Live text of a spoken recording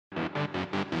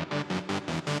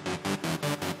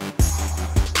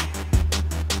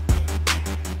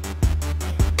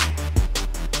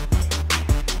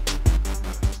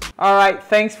All right,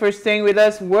 thanks for staying with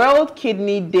us. World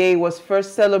Kidney Day was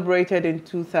first celebrated in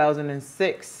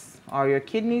 2006. Are your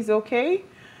kidneys okay?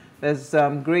 There's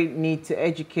great need to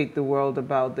educate the world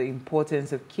about the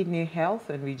importance of kidney health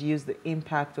and reduce the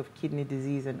impact of kidney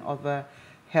disease and other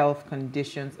health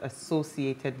conditions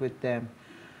associated with them.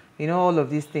 You know, all of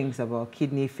these things about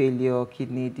kidney failure,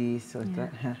 kidney this or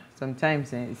that.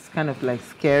 Sometimes it's kind of like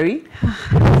scary.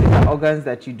 These are organs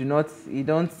that you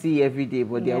don't see every day,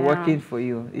 but they are working for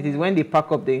you. It is when they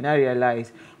pack up they now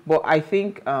realize. But I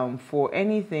think for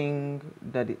anything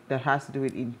that has to do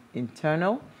with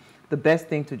internal, the best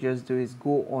thing to just do is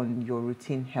go on your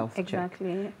routine health check.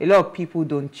 A lot of people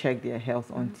don't check their health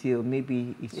until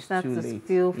maybe it's too late.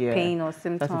 To feel pain or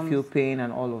symptoms. Start to feel pain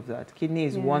and all of that. Kidney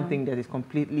is one thing that is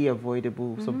completely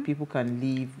avoidable. Some people can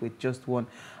live with just one.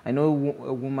 I know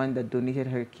a woman that donated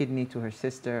her kidney to her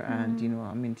sister, and you know,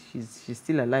 I mean, she's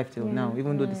still alive till now,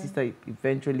 even though the sister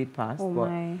eventually passed.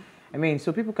 I mean,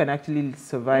 so people can actually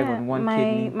survive on one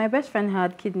kidney. My best friend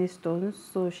had kidney stones,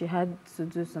 so she had to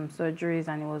do some surgeries,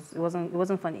 and it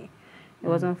wasn't funny. It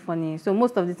wasn't funny. So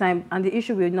most of the time, and the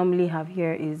issue we normally have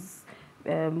here is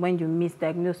when you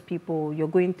misdiagnose people, you're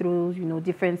going through, you know,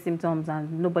 different symptoms,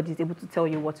 and nobody's able to tell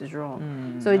you what is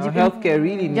wrong. So healthcare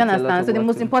really needs you understand? A lot of so the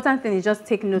most work. important thing is just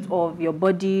take note of your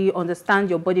body,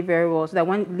 understand your body very well, so that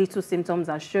when little symptoms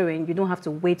are showing, you don't have to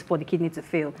wait for the kidney to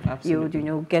fail. You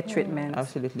know, get treatment.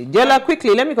 Absolutely. Jella,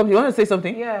 quickly, let me come to you. You want to say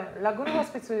something? Yeah, Laguna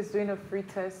Hospital is doing a free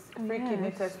kidney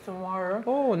test tomorrow.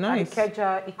 Oh, nice.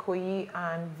 Ikeja, Ikoyi,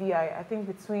 and VI. I think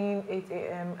between 8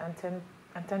 a.m. and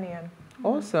 10 a.m.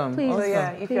 Awesome. Please. So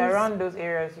yeah, if you're around those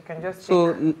areas, you can just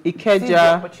Ikeja,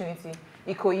 the opportunity.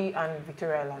 Ikoyi and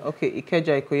Victoria Island. Okay,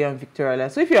 Ikeja, Ikoyi, and Victoria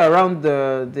Island. So if you're around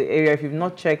the area, if you've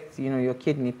not checked, you know, your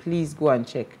kidney, please go and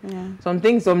check.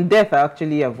 Some death are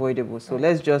actually avoidable. So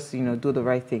let's just, you know, do the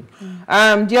right thing.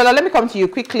 Diola, let me come to you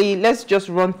quickly. Let's just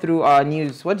run through our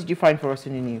news. What did you find for us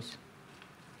in the news?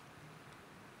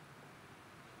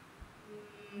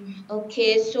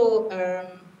 Okay, so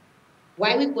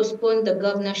why we postponed the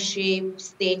governorship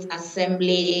state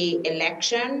assembly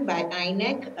election by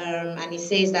INEC, and it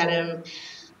says that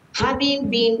having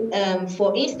been,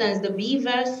 for instance, the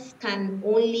beavers can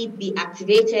only be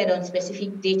activated on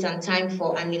specific date and time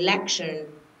for an election.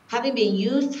 Having been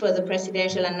used for the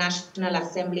presidential and national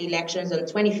assembly elections on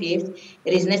 25th,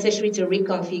 it is necessary to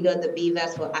reconfigure the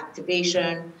beavers for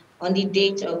activation on the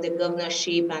date of the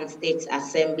governorship and state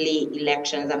assembly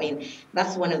elections. I mean,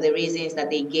 that's one of the reasons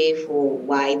that they gave for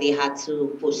why they had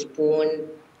to postpone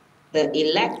the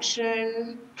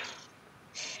election.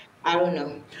 I don't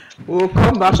know. We'll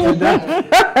come back to that.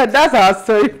 That's our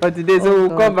story for today, so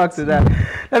we'll come back to that.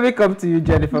 Let me come to you,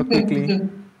 Jennifer, quickly.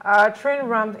 Train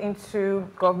rammed into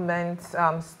government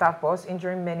staff bus,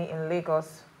 injuring many in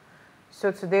Lagos. So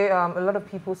today, a lot of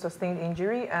people sustained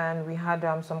injury, and we had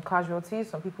some casualties.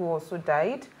 Some people also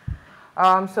died.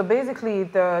 So basically,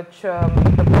 the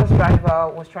bus driver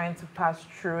was trying to pass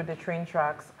through the train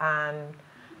tracks, and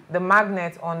the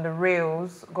magnet on the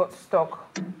rails got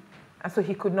stuck, and so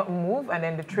he could not move. And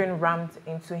then the train rammed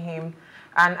into him.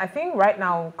 And I think right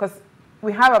now, because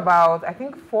we have about, I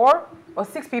think 4 or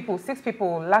 6 people. 6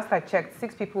 people. Last I checked,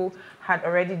 6 people had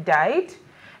already died.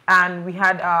 And we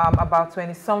had about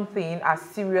 20-something are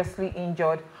seriously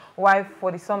injured, while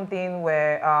 40-something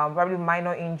were probably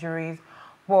minor injuries.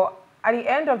 But at the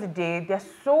end of the day, there's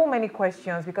so many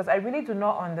questions, because I really do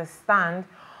not understand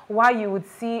why you would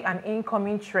see an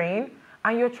incoming train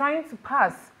and you're trying to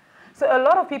pass. So a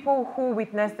lot of people who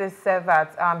witnessed this said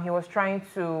that he was trying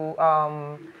to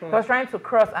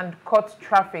cross and cut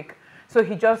traffic. So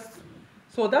he just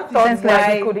thought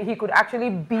that he could actually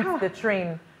beat the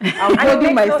train. I'm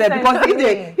holding myself,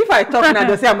 because if I talk now,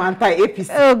 they'll say I'm anti-APC.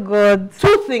 Oh, God.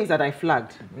 2 things that I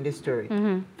flagged in this story.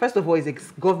 First of all, is a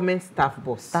government staff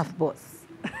bus. Staff bus.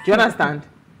 Do you understand?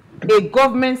 A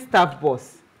government staff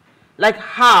bus. Like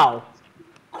how?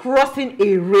 Crossing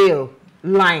a rail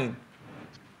line.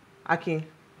 Aki,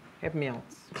 help me out.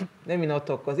 Let me not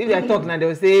talk, because if I talk now,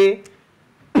 they'll say...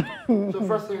 So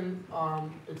first thing,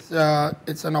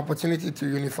 it's an opportunity to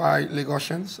unify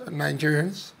Lagosians and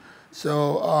Nigerians.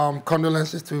 So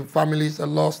condolences to families that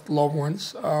lost loved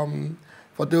ones.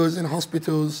 For those in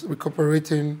hospitals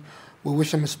recuperating, we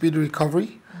wish them a speedy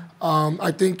recovery.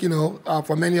 I think, you know,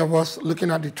 for many of us looking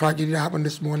at the tragedy that happened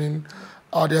this morning,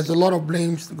 there's a lot of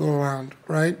blames to go around,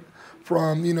 right?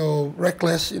 From, you know,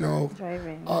 reckless, you know,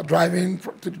 driving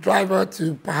to the driver,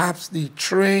 to perhaps the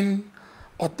train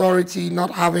authority not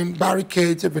having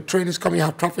barricades. If a train is coming, you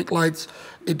have traffic lights,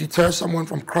 it deters someone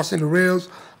from crossing the rails.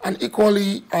 And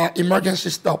equally, emergency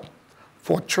stop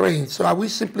for trains. So are we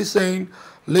simply saying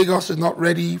Lagos is not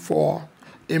ready for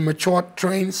a mature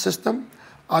train system.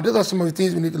 Those are some of the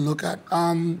things we need to look at.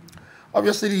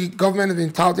 Obviously, the government has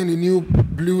been touting the new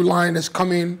blue line that's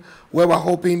coming, where we're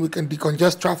hoping we can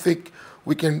decongest traffic,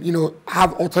 we can,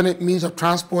 have alternate means of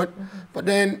transport. But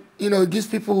then, it gives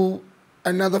people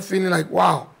another feeling like,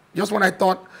 wow, just when I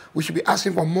thought we should be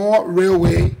asking for more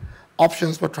railway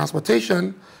options for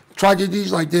transportation,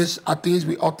 tragedies like this are things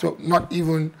we ought to not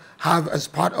even have as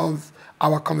part of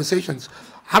our conversations.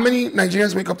 How many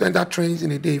Nigerians wake up to enter trains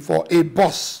in a day for a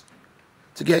bus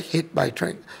to get hit by a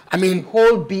train? I mean,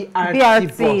 whole BRT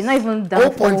bus. Not even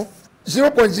that.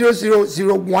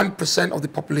 0.0001% of the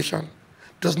population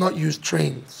does not use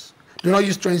trains. Do not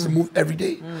use trains to move every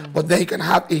day. But then you can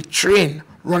have a train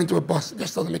run into a bus. It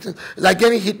just doesn't make sense. It's like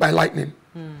getting hit by lightning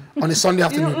on a Sunday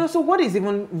afternoon. So what is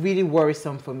even really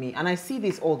worrisome for me, and I see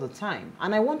this all the time,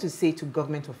 and I want to say to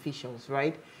government officials,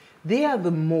 right? They are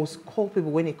the most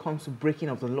culpable when it comes to breaking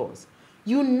of the laws.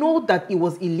 You know that it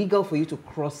was illegal for you to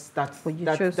cross that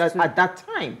at that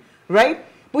time, right?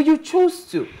 But you chose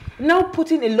to. Now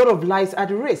putting a lot of lives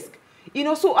at risk.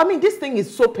 So, I mean, this thing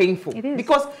is so painful. It is.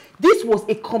 Because this was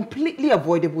a completely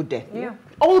avoidable death. Yeah.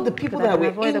 All the people that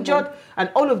were injured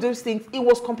and all of those things, it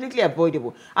was completely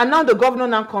avoidable. And now the governor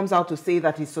now comes out to say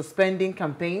that he's suspending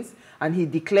campaigns and he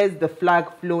declares the flag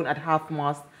flown at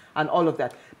half-mast and all of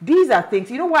that. These are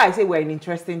things, you know why I say we're in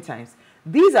interesting times?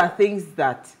 These are things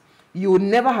that you would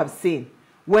never have seen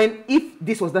if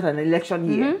this was not an election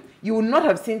year. You would not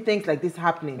have seen things like this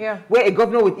happening, where a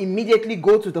governor would immediately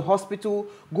go to the hospital,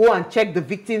 go and check the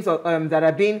victims that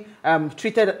are being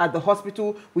treated at the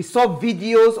hospital. We saw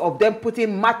videos of them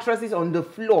putting mattresses on the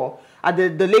floor at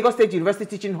the Lagos State University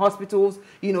teaching hospitals,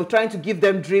 trying to give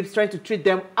them drips, trying to treat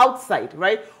them outside,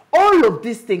 right? All of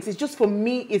these things, it's just, for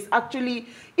me, it's actually,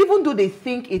 even though they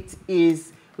think it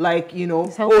is like, they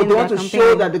want to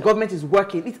show that the government is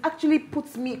working, it actually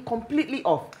puts me completely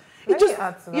off. Let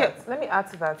me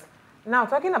add to that. Now,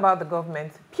 talking about the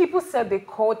government, people said they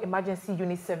called emergency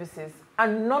unit services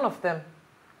and none of them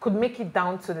could make it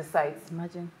down to the sites.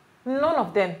 Imagine. None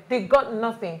of them. They got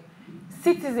nothing.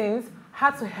 Citizens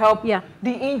had to help the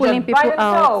injured by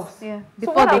themselves. Yeah.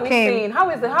 So what are we saying? How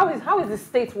is the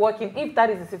state working if that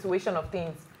is the situation of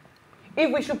things?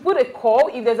 If we should put a call,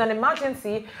 if there's an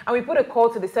emergency, and we put a call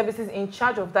to the services in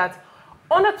charge of that,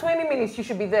 under 20 minutes, you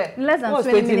should be there. Less than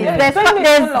 20 minutes.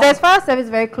 Yeah. There's fire service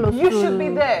very close. You should be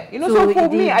there. So for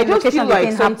me, I just feel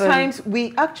like sometimes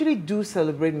we actually do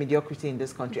celebrate mediocrity in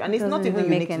this country. And it's not even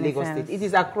unique to Lagos State. It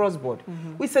is across board.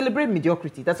 We celebrate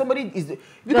mediocrity. That somebody is...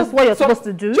 That's what you're supposed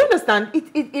to do. Do you understand?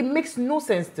 It makes no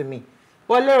sense to me.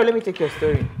 Well, Laura, let me take your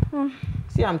story.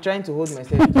 See, I'm trying to hold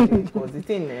myself because the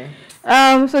thing there.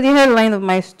 So the headline of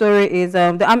my story is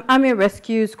the Army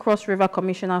rescues Cross River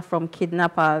Commissioner from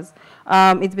kidnappers.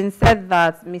 It's been said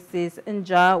that Mrs.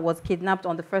 Nja was kidnapped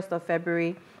on the 1st of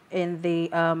February in the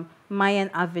Mayan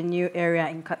Avenue area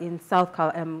in south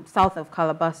of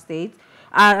Calabar State,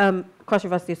 Cross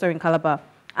River State, sorry, in Calabar.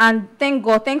 And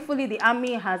thankfully, the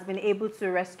army has been able to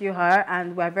rescue her,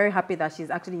 and we're very happy that she's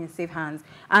actually in safe hands.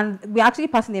 And we're actually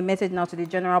passing a message now to the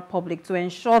general public to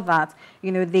ensure that,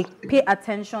 they pay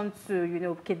attention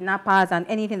to, kidnappers and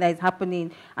anything that is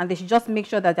happening, and they should just make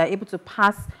sure that they're able to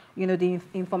pass, the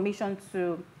information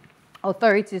to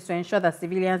authorities to ensure that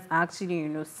civilians are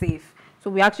actually, safe. So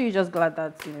we're actually just glad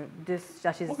that,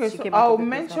 she came out. I'll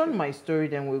mention my story,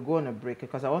 then we'll go on a break,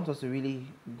 because I want us to really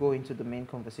go into the main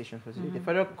conversation for today.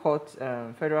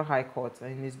 The Federal High Court,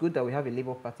 and it's good that we have a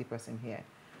Labour Party person here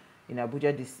in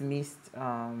Abuja, dismissed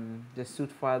the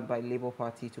suit filed by Labour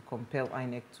Party to compel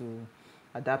INEC to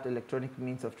adapt electronic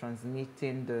means of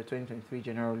transmitting the 2023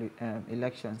 general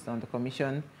elections. Now, the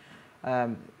commission,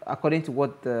 according to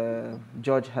what the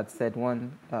judge had said,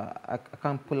 I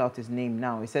can't pull out his name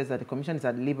now. It says that the commission is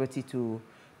at liberty to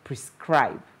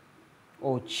prescribe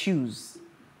or choose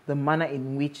the manner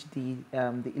in which the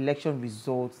election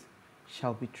results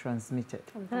shall be transmitted.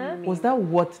 Was that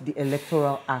what the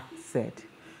Electoral Act said?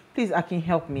 Please, Akin,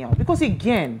 help me out. Because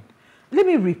again, let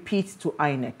me repeat to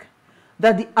INEC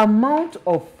that the amount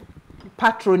of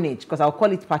patronage, because I'll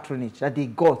call it patronage, that they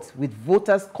got with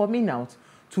voters coming out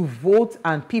to vote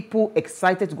and people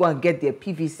excited to go and get their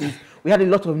PVCs. We had a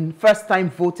lot of first-time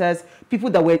voters, people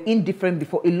that were indifferent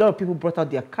before. A lot of people brought out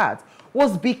their cards.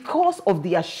 Was because of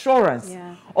the assurance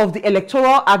of the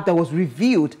Electoral Act that was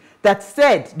revealed that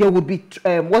said there would be,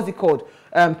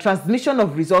 transmission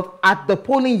of results at the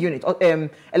polling unit,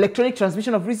 electronic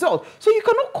transmission of results. So you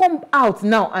cannot come out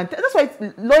now, and that's why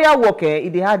it's lawyer work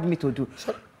they had me to do.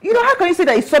 How can you say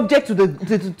that it's subject to the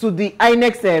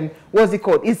INEC,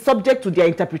 it's subject to their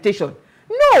interpretation?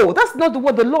 No, that's not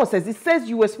what the law says. It says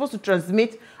you were supposed to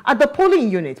transmit at the polling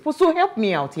unit. So help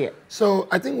me out here. So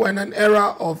I think we're in an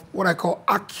era of what I call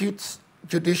acute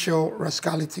judicial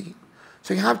rascality.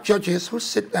 So you have judges who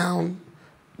sit down,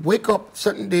 wake up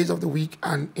certain days of the week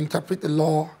and interpret the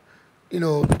law,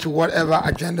 to whatever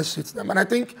agenda suits them. And I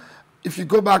think if you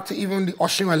go back to even the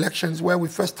Osun elections where we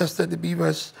first tested the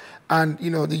beavers and,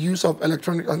 the use of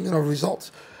electronic,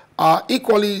 results,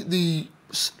 equally the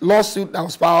lawsuit that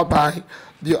was filed by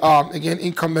the, again,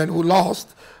 incumbent who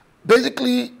lost,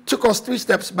 basically took us 3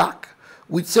 steps back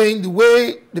with saying the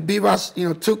way the beavers,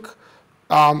 took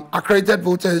accredited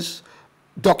voters,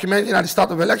 documenting at the start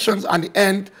of elections and the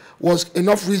end was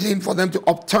enough reason for them to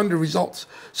upturn the results.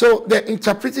 So they're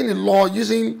interpreting the law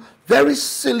using very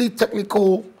silly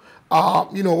technical,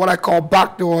 what I call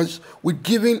backdoors with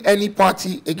giving any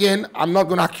party, again, I'm not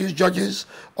going to accuse judges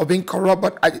of being corrupt,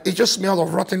 but it just smells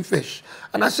of rotten fish.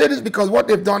 And I say this because what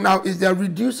they've done now is they're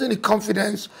reducing the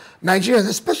confidence Nigerians,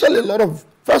 especially a lot of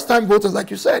first-time voters, like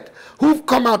you said, who've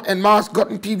come out en masse,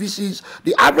 gotten PVCs.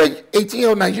 The average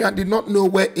 18-year-old Nigerian did not know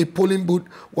where a polling booth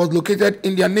was located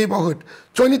in their neighborhood.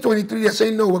 2023, they're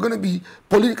saying, no, we're going to be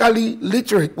politically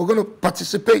literate. We're going to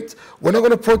participate. We're not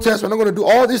going to protest. We're not going to do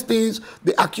all these things.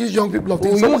 They accuse young people of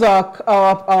things. We use our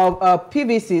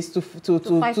PVCs to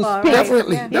speak.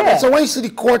 Definitely. Yeah. So when you see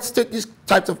the courts take these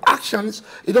types of actions,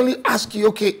 it only asks you,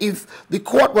 okay, if the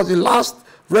court was the last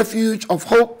refuge of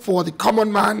hope for the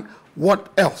common man, what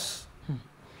else?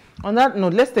 On that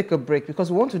note, let's take a break because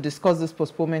we want to discuss this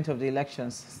postponement of the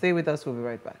elections. Stay with us. We'll be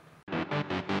right back.